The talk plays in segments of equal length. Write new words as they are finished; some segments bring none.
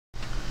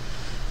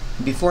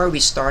Before we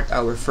start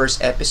our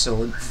first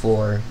episode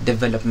for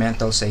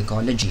developmental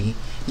psychology,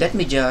 let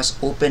me just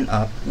open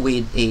up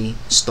with a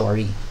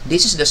story.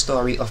 This is the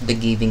story of the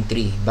giving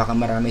tree. Baka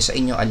marami sa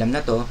inyo alam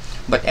na to,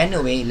 but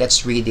anyway,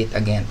 let's read it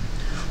again.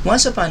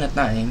 Once upon a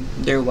time,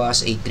 there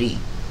was a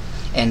tree.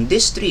 And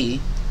this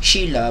tree,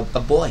 she loved a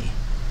boy,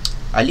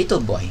 a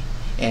little boy.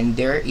 And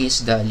there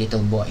is the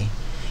little boy.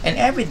 And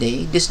every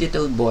day, this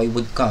little boy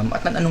would come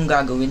at anong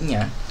gagawin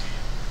niya?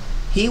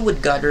 He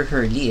would gather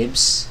her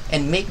leaves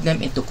and make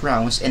them into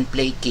crowns and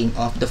play king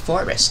of the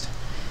forest.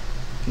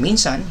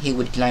 Minsan, he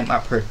would climb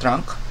up her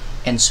trunk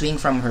and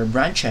swing from her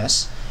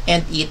branches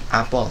and eat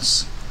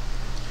apples.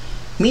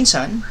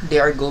 Minsan, they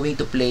are going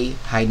to play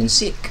hide and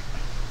seek.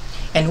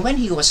 And when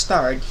he was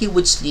tired, he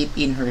would sleep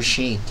in her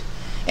shade.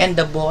 And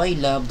the boy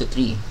loved the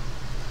tree.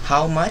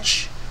 How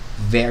much?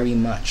 Very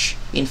much.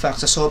 In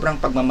fact, sa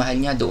sobrang pagmamahal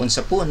niya doon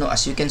sa puno,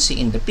 as you can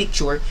see in the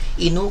picture,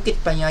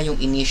 inukit pa niya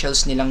yung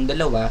initials nilang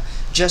dalawa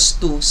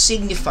just to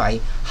signify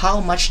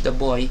how much the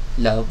boy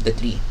loved the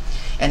tree.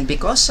 And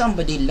because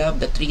somebody loved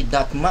the tree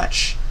that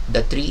much,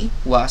 the tree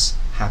was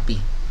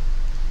happy.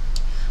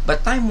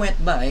 But time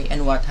went by,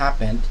 and what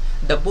happened?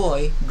 The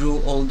boy grew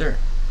older.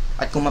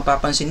 At kung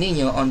mapapansin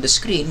ninyo on the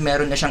screen,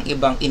 meron na siyang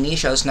ibang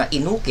initials na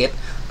inukit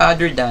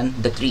other than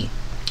the tree.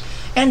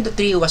 And the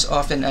tree was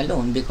often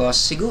alone because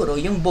siguro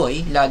yung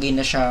boy lagi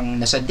na siyang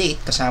nasa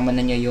date, kasama na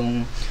niya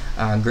yung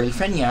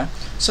girlfriend niya,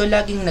 so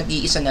laging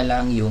nag-iisa na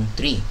lang yung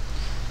tree.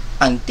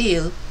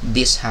 Until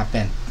this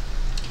happened.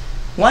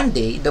 One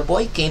day, the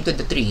boy came to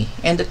the tree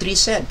and the tree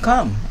said,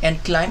 "Come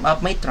and climb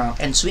up my trunk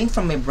and swing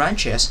from my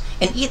branches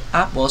and eat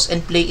apples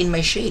and play in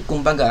my shade."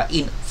 Kumbaga,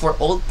 for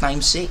old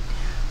time's sake,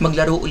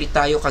 maglaro ulit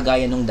tayo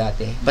kagaya nung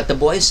dati. But the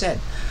boy said,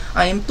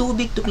 "I am too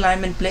big to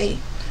climb and play.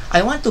 I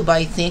want to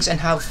buy things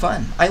and have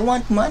fun. I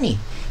want money.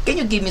 Can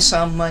you give me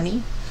some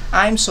money?"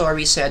 "I'm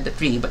sorry," said the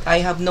tree, "but I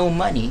have no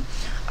money.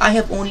 I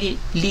have only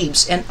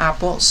leaves and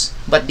apples.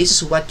 But this is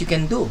what you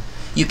can do.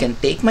 You can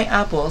take my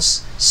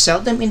apples,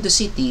 sell them in the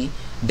city,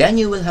 then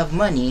you will have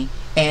money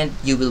and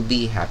you will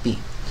be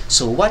happy."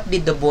 So what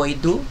did the boy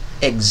do?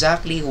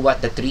 Exactly what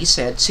the tree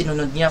said.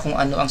 Sinunod niya kung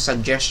ano ang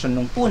suggestion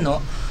ng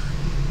puno.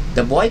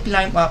 The boy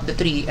climbed up the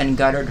tree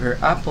and gathered her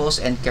apples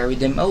and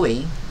carried them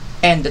away,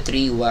 and the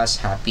tree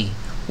was happy.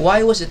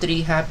 Why was the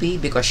tree happy?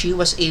 Because she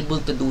was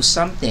able to do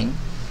something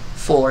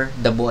for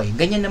the boy.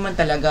 Ganyan naman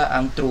talaga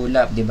ang true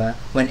love, di ba?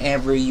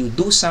 Whenever you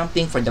do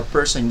something for the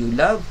person you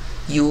love,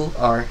 you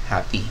are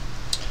happy.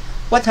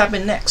 What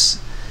happened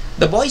next?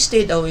 The boy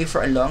stayed away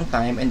for a long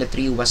time and the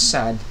tree was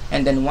sad.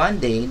 And then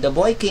one day, the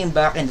boy came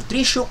back and the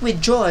tree shook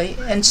with joy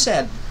and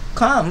said,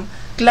 "Come,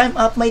 climb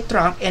up my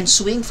trunk and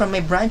swing from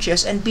my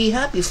branches and be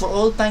happy for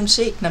all time's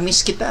sake.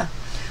 Na-miss kita."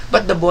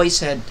 But the boy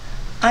said,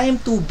 "I am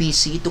too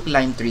busy to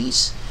climb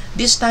trees.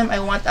 This time I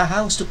want a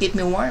house to keep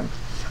me warm.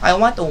 I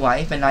want a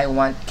wife and I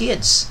want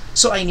kids.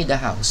 So I need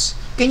a house.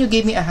 Can you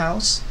give me a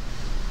house?"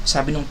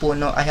 Sabi nung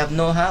puno, "I have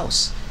no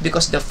house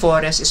because the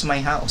forest is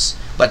my house.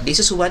 But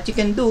this is what you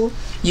can do.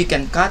 You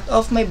can cut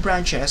off my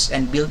branches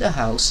and build a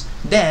house.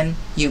 Then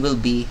you will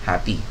be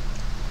happy."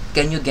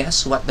 Can you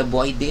guess what the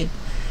boy did?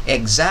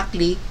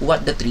 Exactly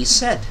what the tree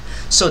said.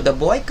 So the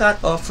boy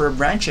cut off her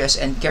branches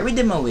and carried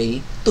them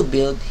away to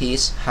build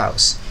his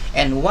house.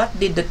 And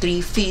what did the tree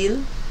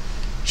feel?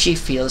 She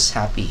feels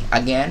happy.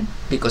 Again,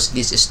 because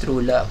this is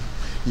true love.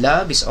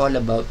 Love is all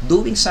about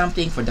doing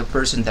something for the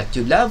person that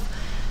you love,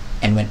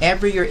 and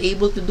whenever you're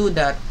able to do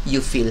that, you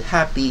feel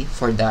happy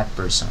for that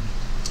person.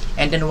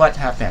 And then what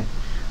happened?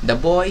 The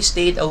boy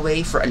stayed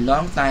away for a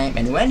long time,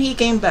 and when he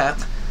came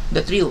back,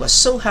 the tree was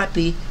so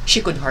happy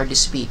she could hardly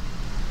speak.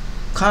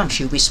 "Come,"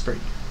 she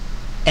whispered,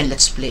 "and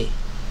let's play."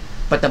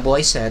 But the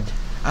boy said,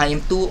 "I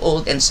am too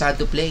old and sad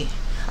to play.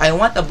 I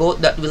want a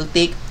boat that will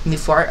take me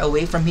far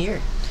away from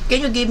here. Can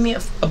you give me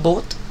a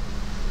boat?"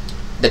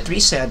 The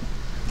tree said,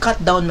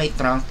 "Cut down my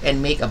trunk and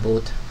make a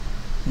boat.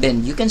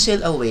 Then you can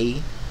sail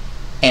away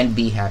and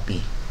be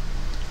happy."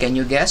 Can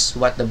you guess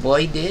what the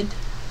boy did?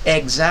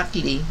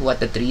 Exactly what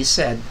the tree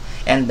said.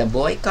 And the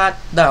boy cut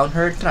down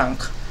her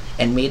trunk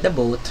and made a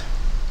boat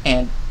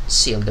and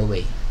sailed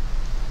away.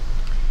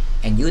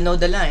 And you know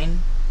the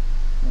line,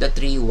 the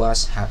tree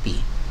was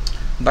happy.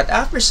 But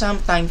after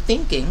some time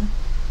thinking,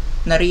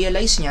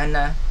 na-realize niya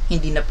na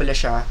hindi na pala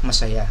siya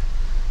masaya.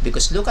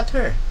 Because look at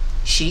her.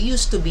 She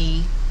used to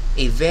be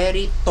a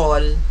very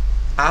tall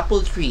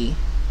apple tree,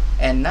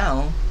 and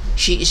now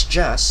she is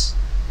just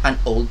an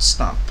old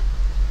stump.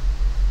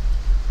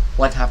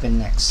 What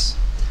happened next?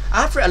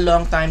 After a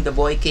long time, the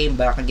boy came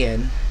back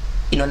again.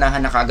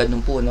 Inunahan na kagad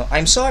ng puno.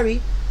 "I'm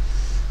sorry,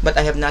 but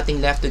I have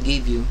nothing left to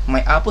give you.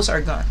 My apples are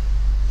gone."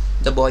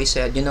 The boy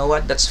said, "You know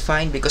what? That's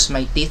fine because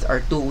my teeth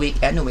are too weak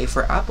anyway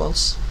for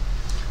apples."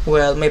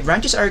 "Well, my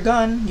branches are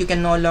gone. You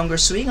can no longer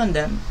swing on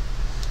them."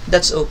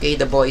 "That's okay,"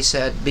 the boy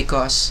said,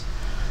 because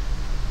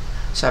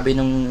sabi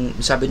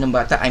nung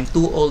bata, "I'm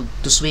too old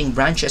to swing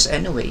branches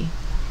anyway."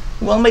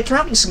 "Well, my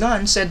trunk is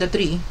gone," said the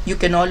tree. "You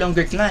can no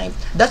longer climb."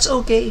 "That's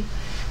okay,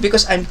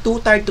 because I'm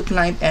too tired to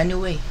climb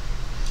anyway."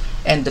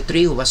 And the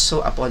tree was so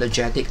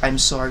apologetic. "I'm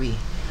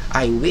sorry.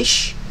 I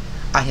wish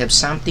I have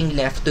something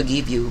left to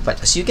give you,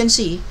 but as you can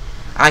see,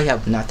 I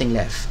have nothing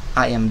left.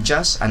 I am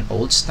just an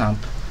old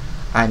stump.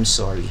 I'm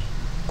sorry.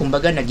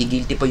 Kumbaga,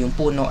 nagigilty pa yung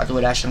puno at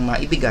wala siyang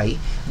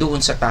maibigay doon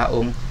sa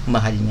taong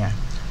mahal niya.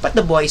 But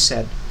the boy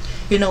said,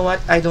 "You know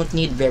what? I don't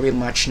need very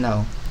much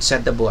now,"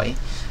 said the boy.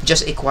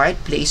 "Just a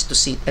quiet place to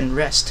sit and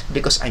rest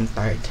because I'm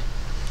tired."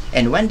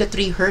 And when the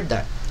tree heard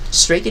that,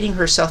 straightening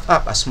herself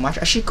up as much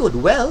as she could,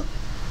 "Well,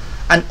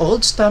 an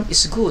old stump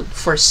is good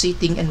for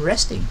sitting and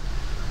resting.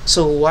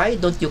 So why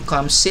don't you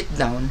come sit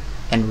down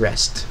and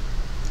rest?"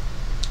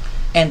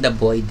 And the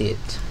boy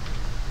did.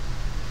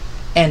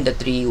 And the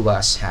tree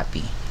was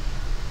happy.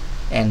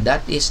 And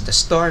that is the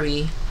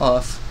story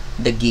of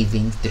the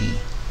giving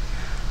tree.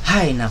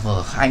 Hay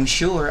nako, I'm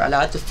sure a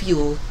lot of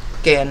you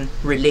can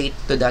relate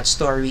to that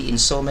story in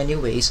so many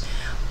ways.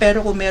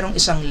 Pero kung merong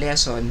isang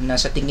lesson na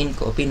sa tingin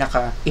ko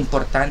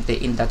pinaka-importante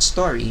in that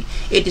story,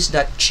 it is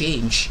that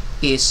change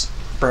is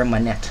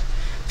permanent.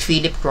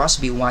 Philip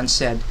Crosby once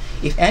said,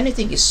 "If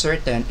anything is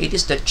certain, it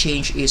is that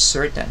change is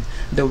certain.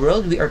 The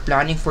world we are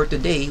planning for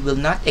today will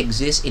not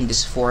exist in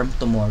this form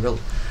tomorrow."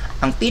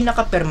 Ang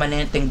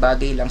pinaka-permanenteng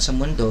bagay lang sa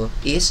mundo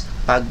is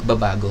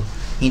pagbabago.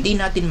 Hindi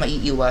natin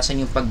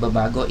maiiwasan yung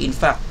pagbabago. In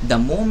fact, the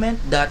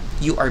moment that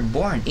you are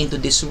born into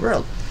this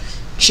world,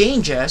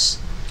 changes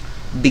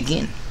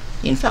begin.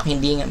 In fact,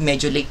 hindi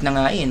medyo late na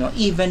nga no?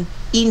 Even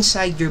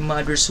inside your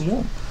mother's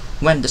womb,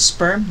 when the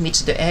sperm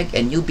meets the egg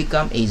and you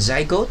become a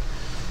zygote,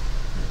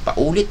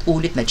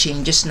 paulit-ulit na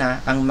changes na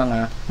ang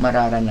mga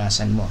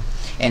mararanasan mo.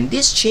 And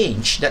this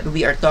change that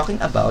we are talking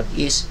about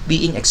is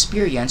being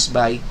experienced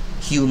by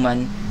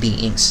human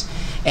beings.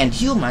 And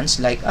humans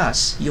like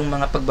us, yung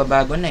mga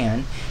pagbabago na yan,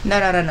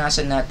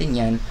 nararanasan natin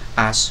yan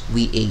as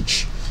we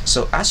age.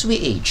 So as we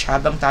age,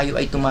 habang tayo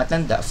ay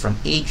tumatanda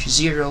from age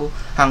 0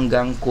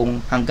 hanggang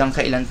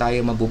kailan tayo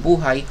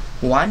mabubuhay,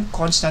 one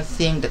constant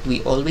thing that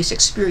we always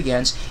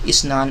experience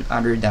is none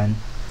other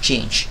than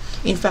change.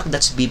 In fact,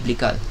 that's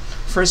biblical.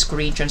 1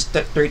 Corinthians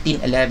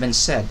 13:11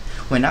 said,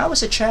 "When I was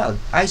a child,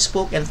 I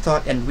spoke and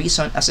thought and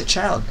reasoned as a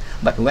child,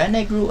 but when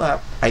I grew up,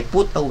 I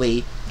put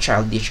away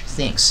childish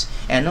things."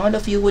 And all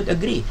of you would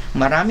agree,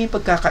 maraming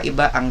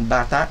pagkakaiba ang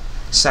bata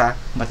sa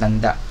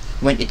matanda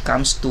when it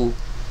comes to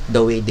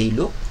the way they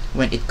look,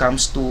 when it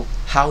comes to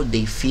how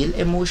they feel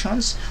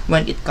emotions,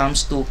 when it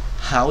comes to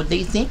how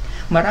they think.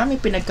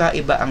 Maraming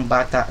pinagkaiba ang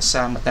bata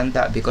sa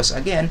matanda because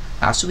again,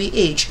 as we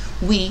age,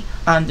 we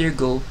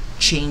undergo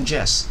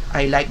changes.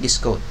 I like this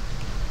quote.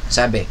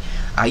 Sabi,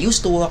 "I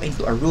used to walk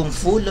into a room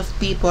full of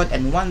people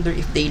and wonder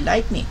if they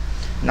like me.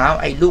 Now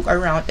I look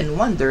around and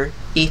wonder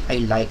if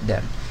I like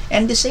them."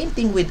 And the same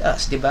thing with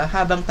us, di ba?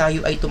 Habang tayo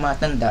ay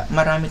tumatanda,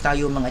 marami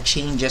tayo mga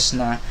changes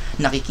na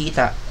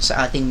nakikita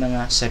sa ating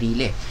mga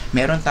sarili.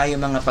 Meron tayo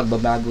mga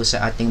pagbabago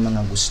sa ating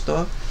mga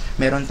gusto.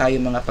 Meron tayo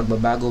mga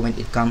pagbabago when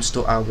it comes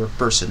to our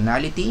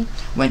personality,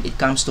 when it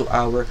comes to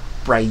our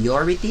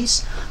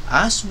priorities.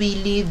 As we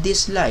live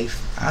this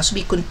life, as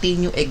we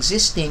continue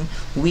existing,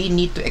 we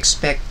need to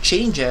expect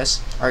changes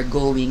are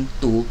going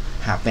to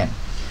happen.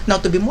 Now,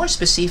 to be more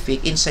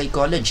specific, in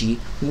psychology,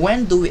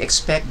 when do we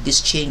expect these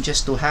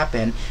changes to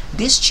happen?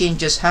 These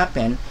changes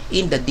happen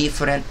in the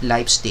different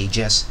life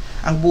stages.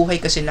 Ang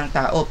buhay kasi ng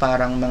tao,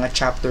 parang mga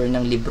chapter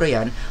ng libro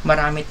yan,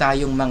 marami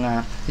tayong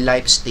mga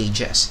life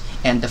stages.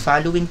 And the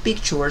following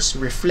pictures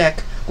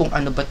reflect kung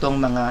ano ba tong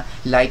mga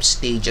life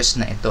stages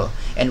na ito.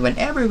 And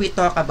whenever we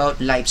talk about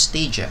life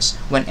stages,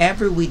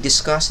 whenever we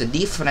discuss the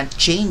different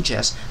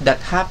changes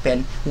that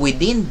happen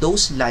within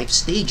those life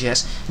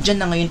stages,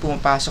 dyan na ngayon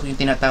pumapasok yung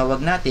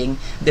tinatawag nating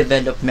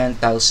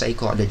developmental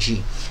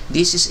psychology.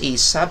 This is a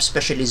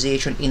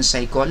subspecialization in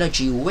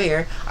psychology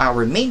where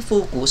our main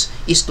focus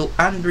is to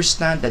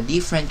understand the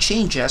different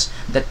changes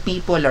that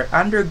people are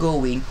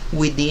undergoing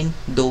within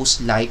those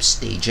life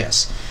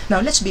stages.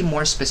 Now, let's be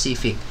more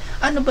specific.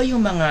 Ano ba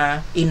yung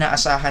mga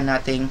inaasahan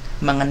nating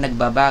mga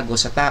nagbabago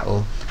sa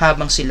tao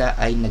habang sila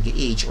ay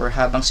nag-age or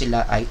habang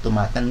sila ay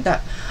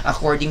tumatanda?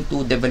 According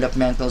to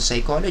developmental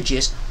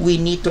psychologists,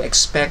 we need to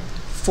expect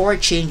 4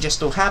 changes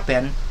to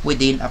happen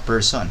within a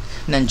person.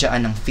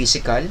 Nandiyan ang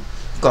physical,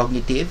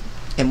 cognitive,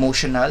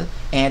 emotional,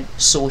 and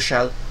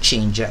social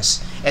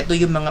changes. Ito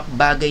yung mga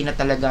bagay na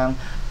talagang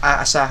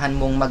aasahan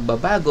mong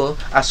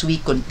magbabago as we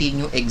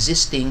continue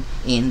existing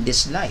in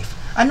this life.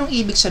 Anong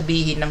ibig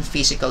sabihin ng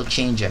physical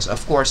changes?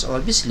 Of course,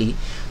 obviously,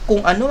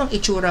 kung ano ang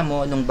itsura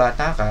mo nung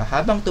bata ka,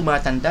 habang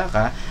tumatanda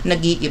ka,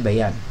 nag-iiba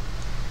yan.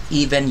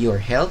 Even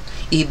your health,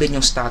 even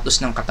yung status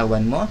ng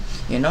katawan mo,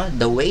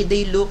 the way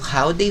they look,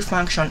 how they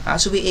function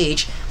as we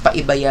age,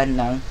 paiba yan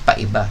ng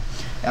paiba.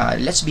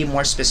 Let's be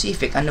more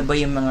specific. Ano ba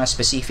yung mga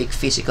specific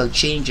physical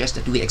changes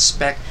that we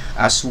expect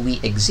as we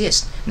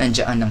exist?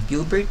 Nandiyan ang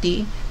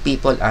puberty,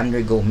 people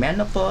undergo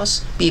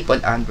menopause, people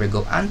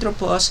undergo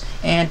andropause,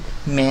 and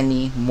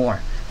many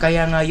more.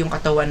 Kaya nga yung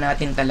katawan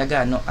natin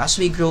talaga, as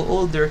we grow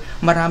older,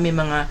 marami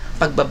mga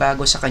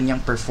pagbabago sa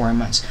kanyang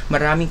performance,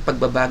 maraming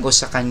pagbabago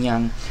sa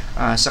kanyang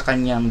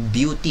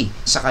beauty,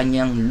 sa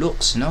kanyang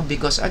looks,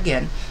 because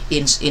again,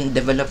 in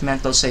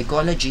developmental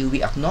psychology,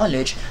 we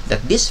acknowledge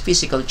that these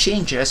physical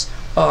changes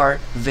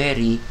are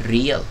very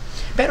real.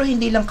 Pero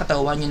hindi lang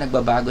katawan yung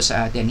nagbabago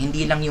sa atin,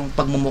 hindi lang yung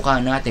pagmumukha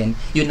natin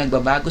yung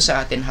nagbabago sa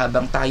atin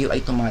habang tayo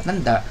ay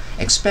tumatanda.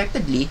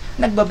 Expectedly,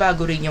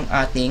 nagbabago rin yung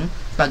ating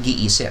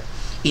pag-iisip.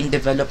 In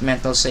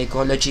developmental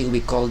psychology,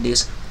 we call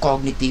this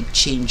cognitive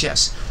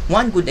changes.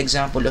 One good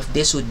example of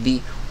this would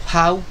be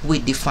how we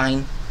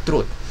define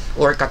truth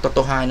or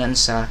katotohanan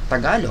sa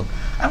Tagalog.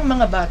 Ang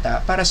mga bata,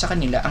 para sa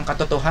kanila, ang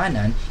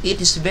katotohanan,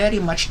 it is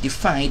very much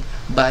defined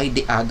by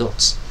the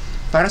adults.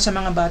 Para sa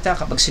mga bata,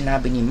 kapag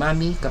sinabi ni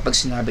mommy, kapag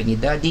sinabi ni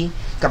daddy,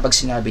 kapag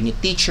sinabi ni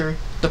teacher,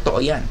 totoo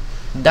yan.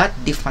 That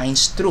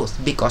defines truth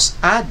because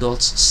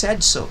adults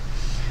said so.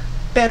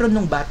 Pero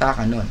nung bata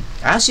ka nun,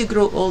 as you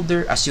grow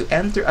older, as you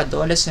enter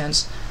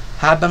adolescence,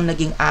 habang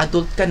naging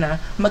adult ka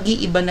na,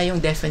 mag-iiba na yung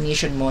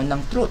definition mo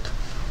ng truth.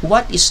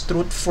 What is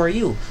truth for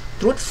you?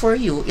 Truth for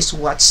you is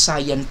what's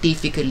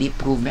scientifically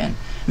proven.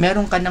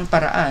 Meron ka ng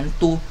paraan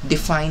to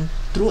define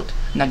truth.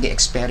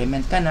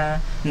 Nag-experiment ka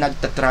na,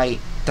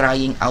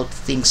 trying out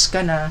things ka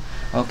na,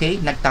 okay?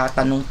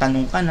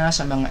 Nagtatanong-tanong ka na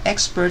sa mga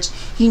experts,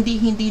 hindi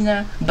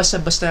na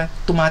basta-basta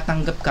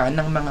tumatanggap ka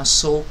ng mga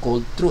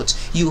so-called truths.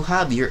 You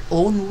have your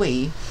own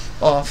way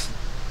of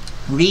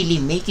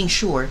really making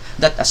sure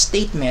that a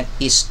statement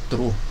is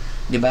true.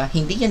 'Di ba?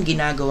 Hindi yan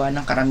ginagawa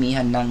ng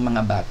karamihan ng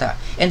mga bata.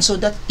 And so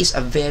that is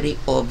a very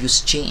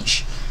obvious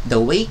change. The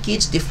way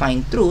kids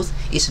define truth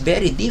is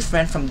very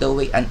different from the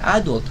way an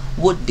adult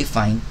would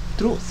define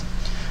truth.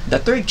 The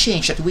third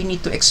change that we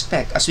need to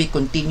expect as we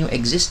continue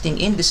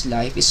existing in this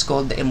life is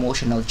called the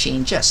emotional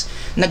changes.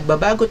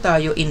 Nagbabago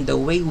tayo in the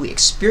way we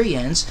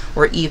experience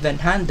or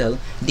even handle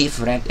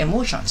different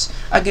emotions.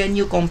 Again,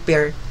 you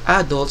compare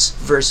adults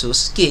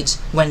versus kids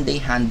when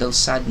they handle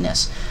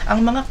sadness.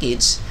 Ang mga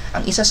kids,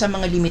 ang isa sa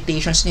mga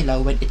limitations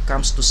nila when it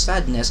comes to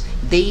sadness,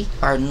 they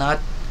are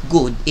not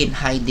good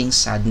in hiding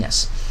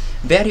sadness.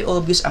 Very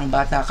obvious ang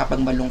bata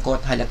kapag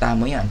malungkot, halata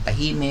mo yan,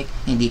 tahimik,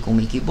 hindi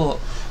kumikibo,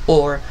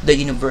 or the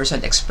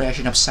universal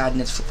expression of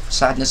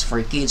sadness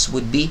for kids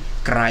would be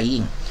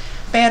crying.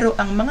 Pero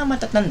ang mga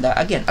matatanda,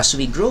 again, as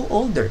we grow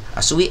older,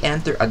 as we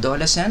enter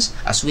adolescence,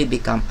 as we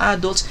become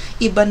adults,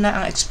 iba na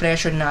ang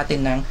expression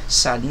natin ng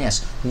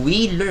sadness.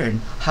 We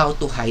learn how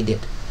to hide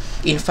it.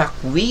 In fact,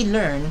 we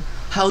learn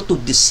how to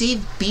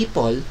deceive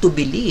people to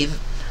believe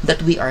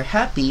that we are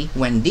happy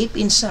when deep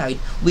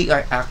inside we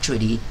are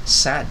actually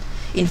sad.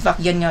 In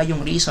fact, yan nga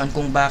yung reason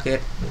kung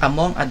bakit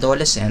among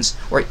adolescents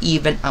or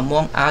even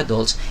among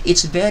adults,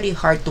 it's very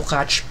hard to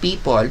catch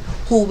people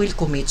who will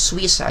commit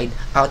suicide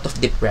out of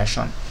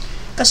depression.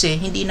 Kasi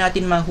hindi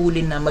natin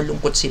mahuli na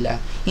malungkot sila,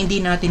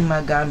 hindi natin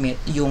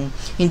magamit yung,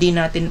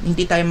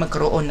 hindi tayo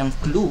magkaroon ng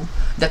clue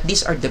that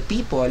these are the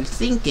people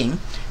thinking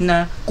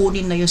na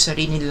kunin na yung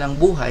sarili nilang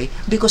buhay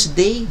because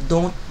they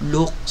don't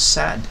look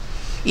sad.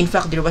 In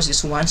fact, there was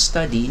this one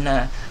study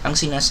na ang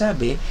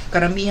sinasabi,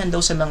 karamihan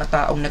daw sa mga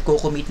taong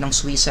nagko-commit ng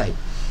suicide,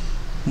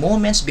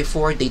 moments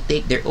before they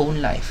take their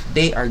own life,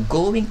 they are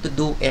going to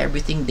do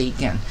everything they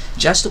can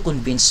just to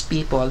convince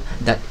people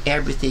that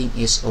everything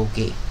is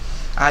okay.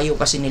 Ayaw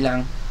kasi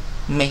nilang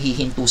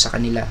mahihinto sa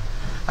kanila.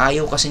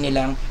 Ayaw kasi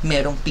nilang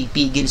merong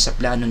pipigil sa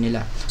plano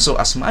nila. So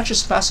as much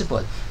as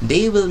possible,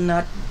 they will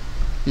not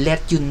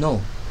let you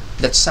know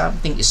that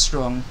something is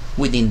wrong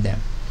within them.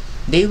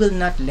 They will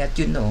not let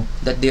you know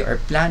that they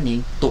are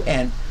planning to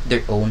end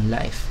their own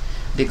life.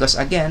 Because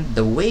again,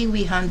 the way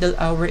we handle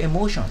our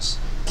emotions,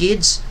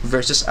 kids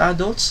versus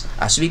adults,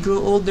 as we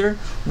grow older,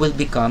 will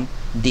become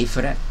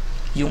different.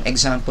 Yung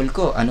example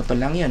ko, ano pa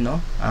lang yun, no?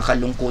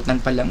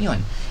 Kalungkutan pa lang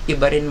yun.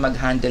 Iba rin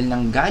mag-handle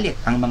ng galit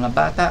ang mga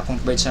bata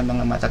compared sa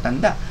mga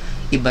matatanda.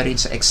 Iba rin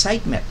sa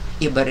excitement,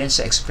 iba rin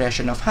sa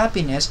expression of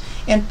happiness,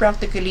 and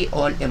practically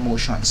all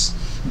emotions.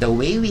 The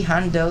way we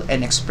handle and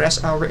express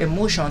our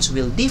emotions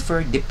will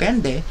differ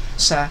depende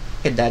sa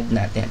edad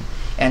natin.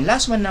 And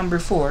last one,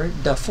 number 4,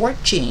 the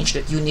fourth change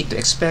that you need to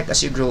expect as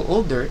you grow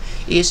older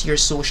is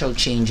your social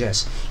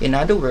changes. In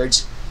other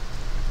words,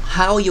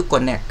 how you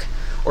connect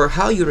or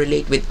how you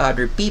relate with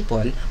other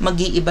people,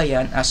 mag-iiba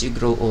yan as you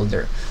grow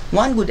older.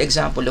 One good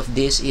example of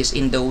this is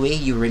in the way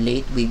you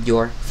relate with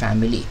your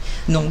family.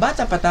 Nung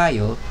bata pa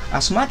tayo,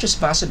 as much as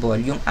possible,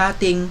 yung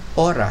ating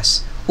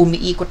oras,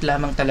 umiikot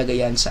lamang talaga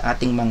yan sa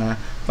ating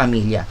mga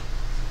pamilya.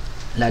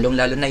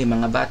 Lalong-lalo na yung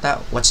mga bata,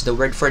 what's the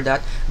word for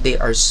that? They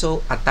are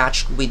so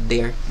attached with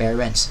their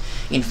parents.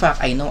 In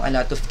fact, I know a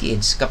lot of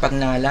kids, kapag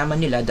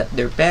nalaman nila that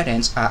their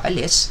parents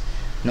aalis,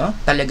 no,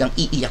 talagang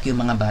iiyak yung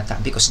mga bata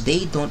because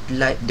they don't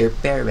like their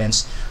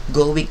parents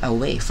going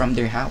away from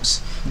their house.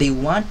 They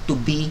want to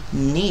be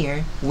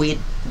near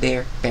with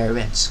their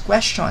parents.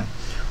 Question,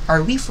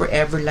 are we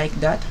forever like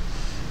that?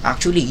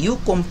 Actually, you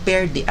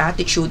compare the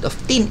attitude of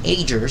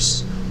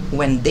teenagers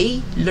when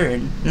they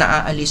learn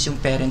na aalis yung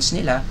parents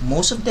nila,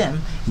 most of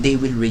them, they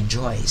will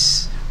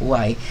rejoice.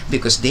 Why?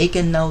 Because they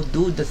can now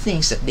do the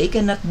things that they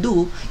cannot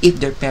do if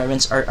their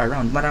parents are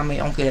around.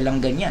 Marami akong kilalang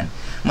ganyan.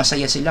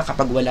 Masaya sila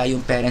kapag wala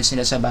yung parents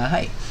nila sa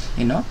bahay.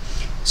 You know?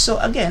 So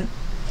again,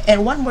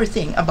 And one more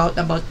thing about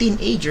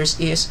teenagers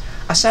is,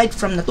 aside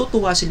from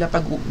natutuwa sila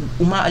pag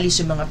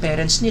umaalis yung mga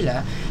parents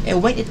nila,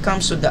 when it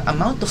comes to the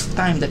amount of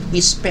time that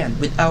we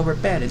spend with our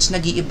parents,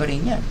 nag-iiba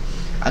rin yan.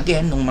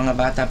 Again, nung mga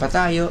bata pa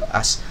tayo,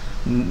 as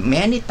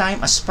many time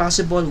as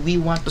possible, we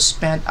want to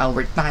spend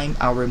our time,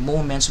 our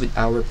moments with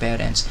our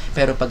parents.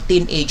 Pero pag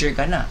teenager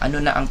ka na, ano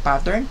na ang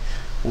pattern?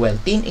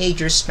 Well,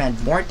 teenagers spend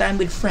more time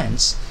with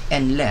friends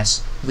and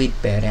less with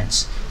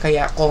parents.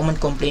 Kaya common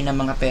complaint ng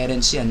mga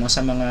parents yan, no?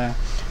 Sa mga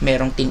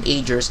merong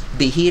teenagers,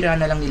 bihira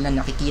na lang nila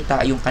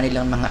nakikita yung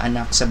kanilang mga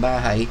anak sa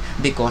bahay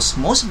because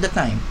most of the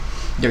time,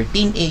 their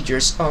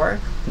teenagers are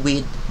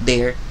with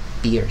their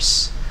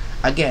peers.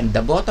 Again,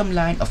 the bottom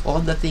line of all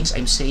the things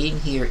I'm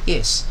saying here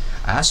is,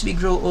 as we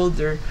grow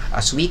older,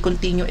 as we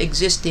continue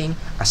existing,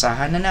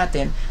 asahan na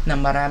natin na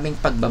maraming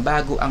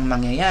pagbabago ang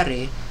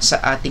mangyayari sa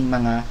ating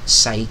mga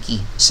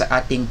psyche, sa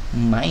ating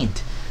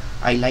mind.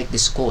 I like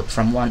this quote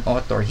from one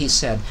author. He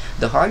said,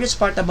 "The hardest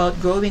part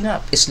about growing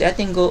up is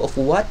letting go of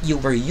what you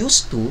were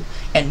used to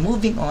and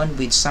moving on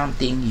with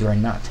something you're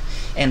not."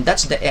 And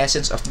that's the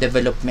essence of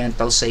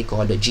developmental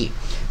psychology.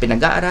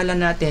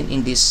 Pinag-aaralan natin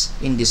in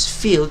this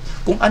field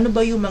kung ano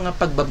ba yung mga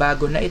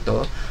pagbabago na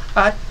ito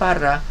at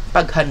para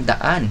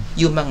paghandaan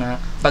yung mga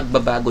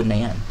pagbabago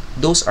na yan.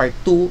 Those are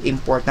two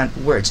important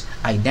words.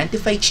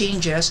 Identify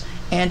changes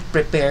and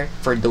prepare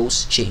for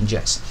those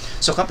changes.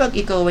 So kapag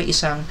ikaw ay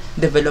isang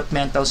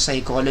developmental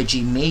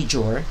psychology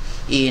major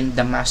in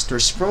the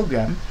master's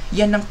program,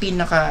 yan ang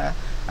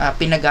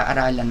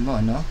pinag-aaralan mo,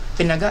 no?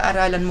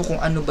 Pinag-aaralan mo kung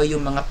ano ba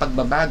yung mga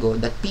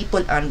pagbabago that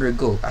people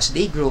undergo as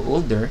they grow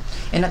older,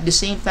 and at the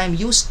same time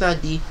you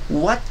study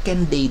what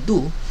can they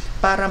do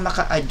para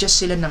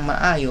maka-adjust sila ng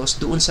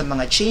maayos doon sa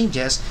mga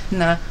changes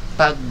na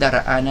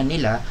pagdaraanan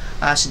nila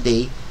as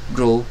they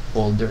grow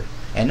older.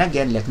 And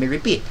again, let me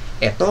repeat,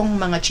 etong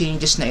mga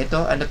changes na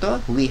ito, ano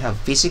to? We have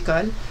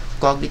physical,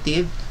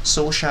 cognitive,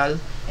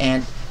 social,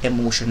 and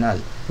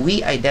emotional.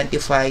 We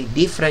identify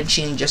different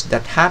changes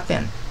that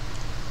happen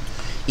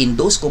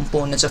in those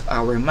components of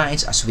our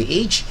minds as we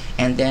age,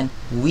 and then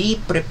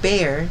we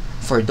prepare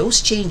for those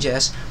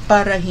changes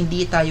para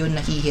hindi tayo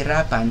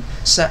nahihirapan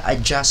sa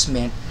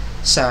adjustment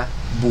sa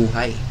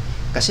buhay.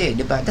 Kasi,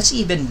 di ba, that's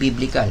even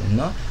biblical,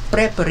 no?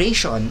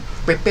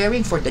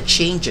 Preparing for the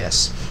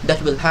changes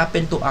that will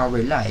happen to our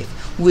life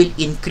will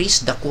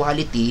increase the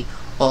quality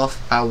of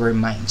our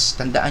minds.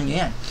 Tandaan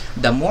nyo yan.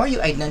 The more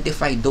you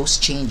identify those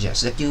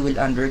changes that you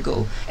will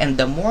undergo, and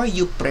the more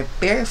you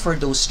prepare for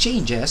those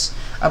changes,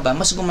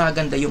 mas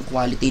gumaganda yung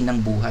quality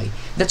ng buhay.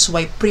 That's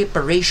why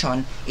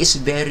preparation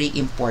is very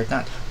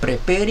important.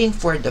 Preparing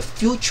for the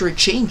future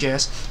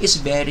changes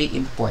is very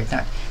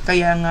important.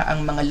 Kaya nga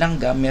ang mga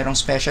langgam, merong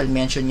special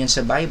mention yan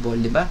sa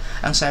Bible, di ba?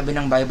 Ang sabi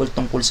ng Bible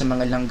tungkol sa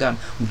mga langgam,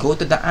 "Go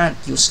to the ant,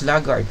 you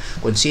sluggard,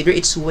 consider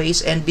its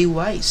ways and be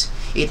wise.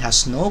 It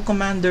has no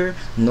commander,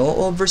 no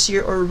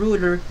overseer or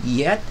ruler,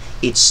 yet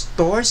it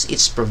stores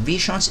its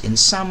provisions in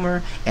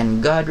summer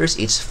and gathers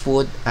its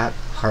food at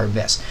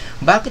harvest."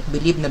 Bakit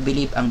bilib na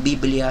bilib ang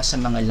Biblia sa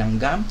mga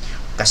langgam?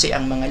 Kasi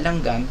ang mga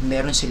langgam,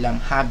 meron silang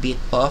habit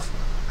of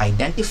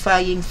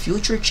identifying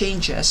future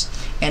changes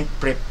and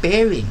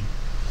preparing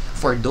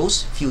for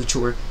those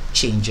future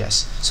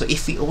changes. So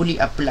if we only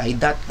apply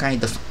that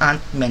kind of ant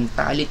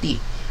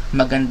mentality,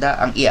 maganda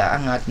ang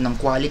iaangat ng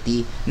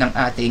quality ng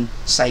ating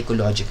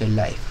psychological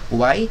life.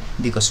 Why?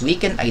 Because we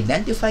can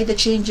identify the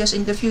changes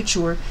in the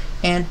future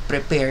and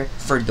prepare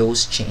for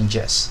those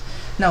changes.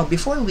 Now,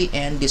 before we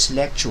end this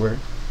lecture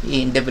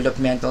in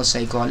developmental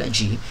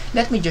psychology,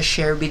 let me just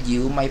share with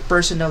you my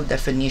personal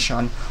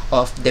definition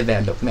of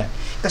development.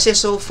 Kasi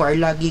so far,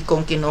 lagi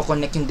kong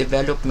kinoconnect yung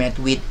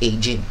development with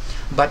aging.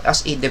 But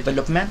as a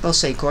developmental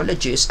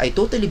psychologist, I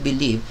totally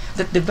believe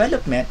that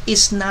development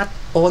is not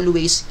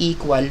always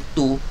equal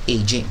to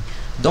aging.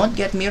 Don't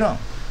get me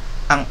wrong.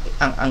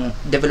 Ang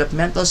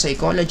developmental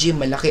psychology,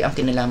 malaki ang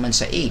kinalaman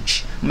sa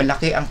age.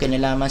 Malaki ang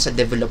kinalaman sa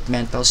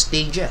developmental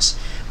stages.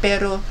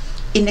 Pero,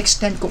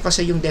 in-extend ko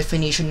kasi yung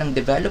definition ng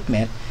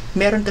development,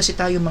 meron kasi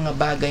tayo mga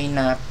bagay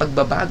na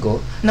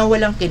pagbabago na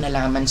walang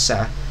kinalaman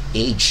sa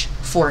age.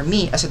 For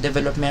me, as a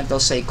developmental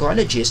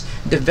psychologist,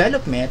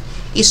 development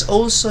is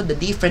also the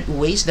different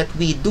ways that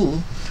we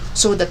do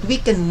so that we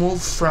can move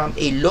from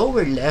a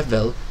lower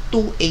level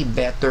to a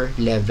better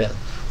level.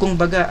 Kung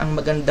baga, ang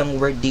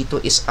magandang word dito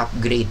is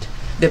upgrade.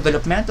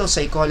 Developmental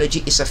psychology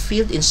is a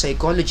field in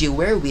psychology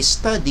where we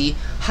study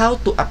how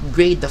to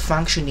upgrade the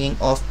functioning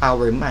of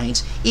our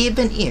minds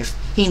even if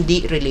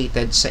hindi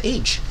related sa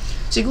age.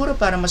 Siguro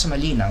para mas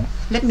malinaw,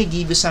 let me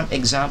give you some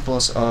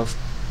examples of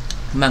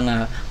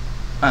mga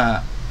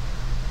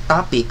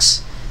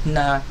topics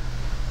na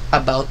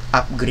about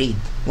upgrade.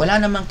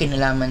 Wala namang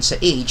kinalaman sa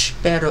age,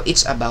 pero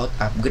it's about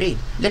upgrade.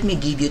 Let me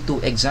give you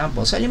two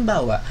examples.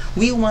 Halimbawa,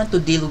 we want to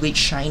deal with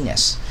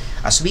shyness.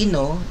 As we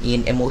know,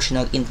 in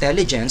emotional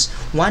intelligence,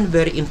 one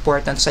very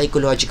important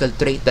psychological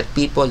trait that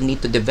people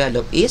need to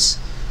develop is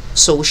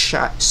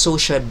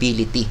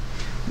sociability.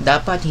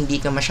 dapat hindi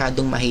ka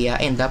masyadong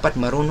mahiyain, dapat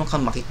marunong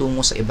kang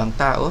makitungo sa ibang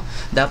tao,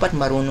 dapat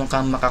marunong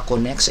kang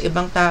makakonect sa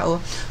ibang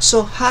tao.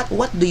 So,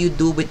 what do you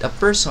do with a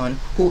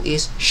person who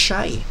is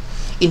shy?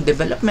 In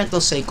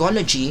developmental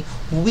psychology,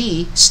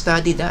 we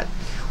study that.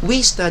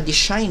 We study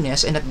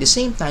shyness, and at the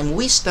same time,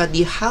 we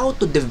study how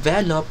to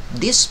develop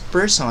this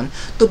person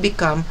to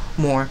become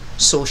more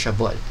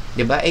sociable.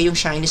 Diba? Yung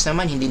shyness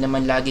naman, hindi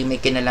naman laging may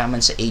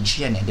kinalaman sa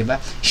age yan.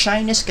 Diba?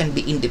 Shyness can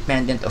be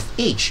independent of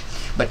age.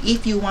 But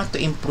if you want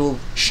to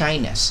improve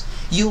shyness,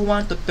 you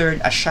want to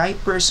turn a shy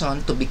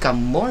person to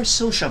become more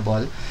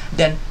sociable,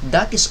 then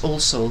that is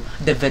also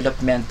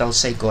developmental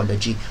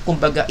psychology.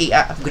 Kumbaga,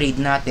 i-upgrade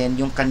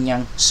natin yung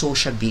kanyang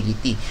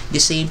sociability.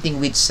 The same thing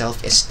with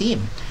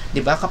self-esteem.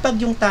 Diba? Kapag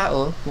yung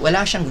tao,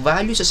 wala siyang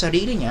value sa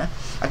sarili niya,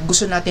 at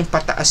gusto natin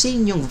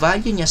pataasin yung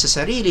value niya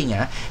sa sarili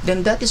niya,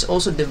 then that is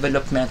also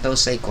developmental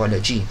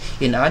psychology.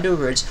 In other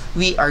words,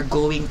 we are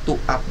going to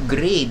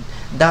upgrade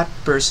that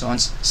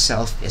person's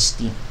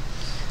self-esteem.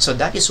 So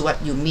that is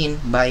what you mean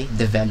by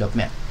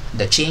development.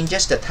 The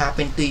changes that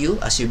happen to you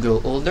as you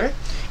grow older,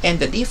 and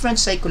the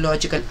different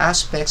psychological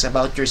aspects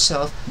about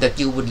yourself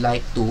that you would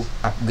like to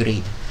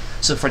upgrade.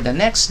 So for the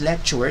next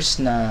lectures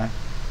na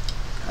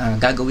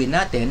gagawin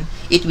natin,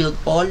 it will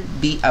all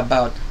be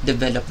about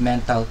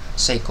developmental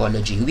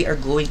psychology. We are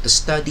going to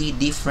study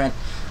different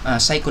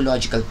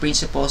psychological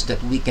principles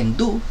that we can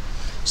do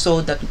so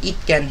that it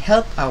can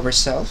help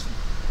ourselves,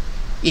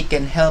 it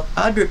can help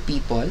other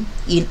people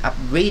in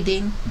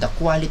upgrading the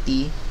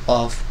quality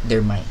of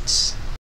their minds.